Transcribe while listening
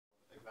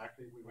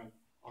directly. We went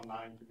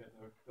online to get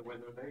the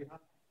weather data,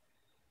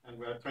 and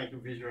we are trying to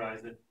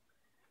visualize it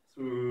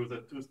through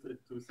the two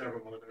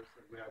servo models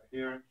that we have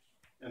here,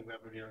 and we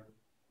have a real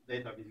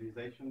data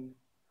visualization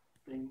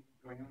thing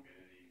going on.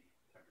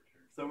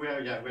 So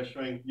we're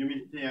showing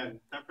humidity and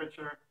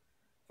temperature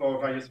for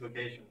various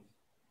locations.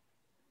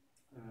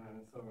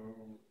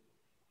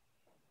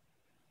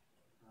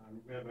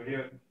 We have a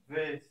real,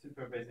 very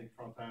super basic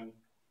front end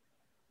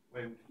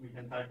where we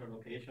can type a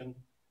location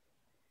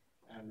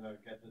and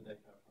get the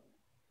data from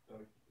it. So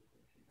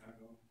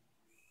Chicago.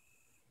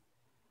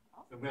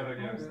 So we have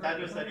a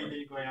status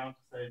LED going on to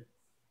say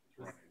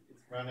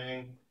it's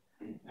running,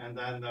 and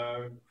then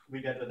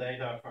we get the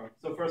data from.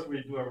 So first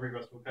we do a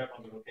reverse lookup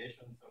on the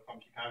location. So from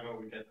Chicago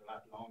we get a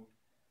lat long,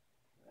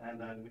 and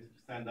then we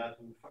send that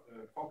to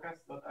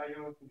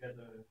forecast.io to get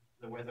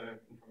the weather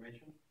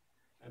information,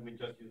 and we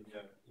just use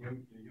the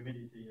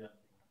humidity and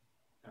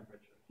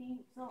temperature.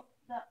 So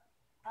the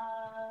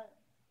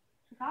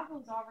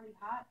Chicago's already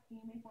hot. Can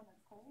you make one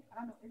that's cold? I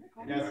don't know. Is it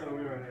cold? Yeah. So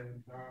we're.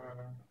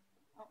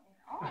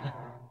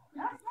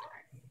 That's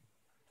smart.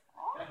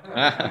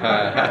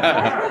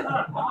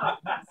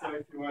 So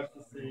if you want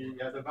to see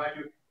the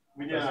value,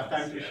 we didn't have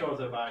time to show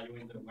the value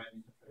in the web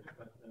interface,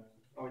 but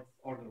it's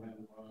all the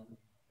way around.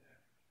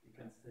 You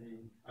can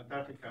see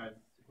Antarctica is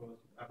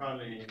supposed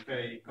apparently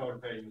very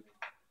cold, very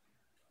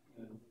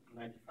humid.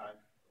 95%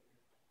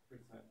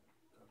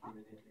 of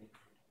humidity.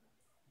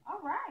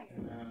 All right.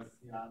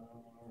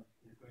 Seattle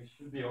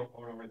should be all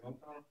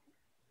horizontal.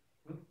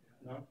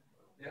 No?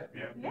 Yeah.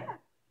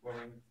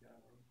 Boring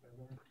Seattle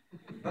weather.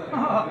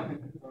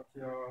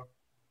 Tokyo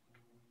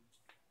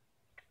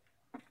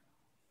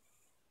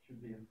should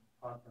be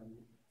hot and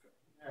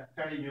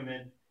fairly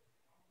humid,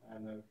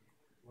 and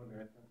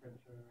moderate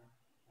temperature,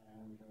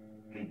 and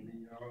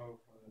Rio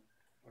for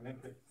the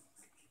Olympics,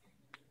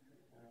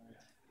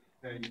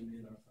 very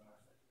humid also.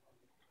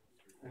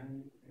 And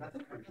that's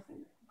it.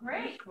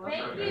 Great.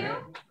 Thank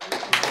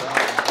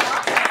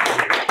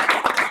you.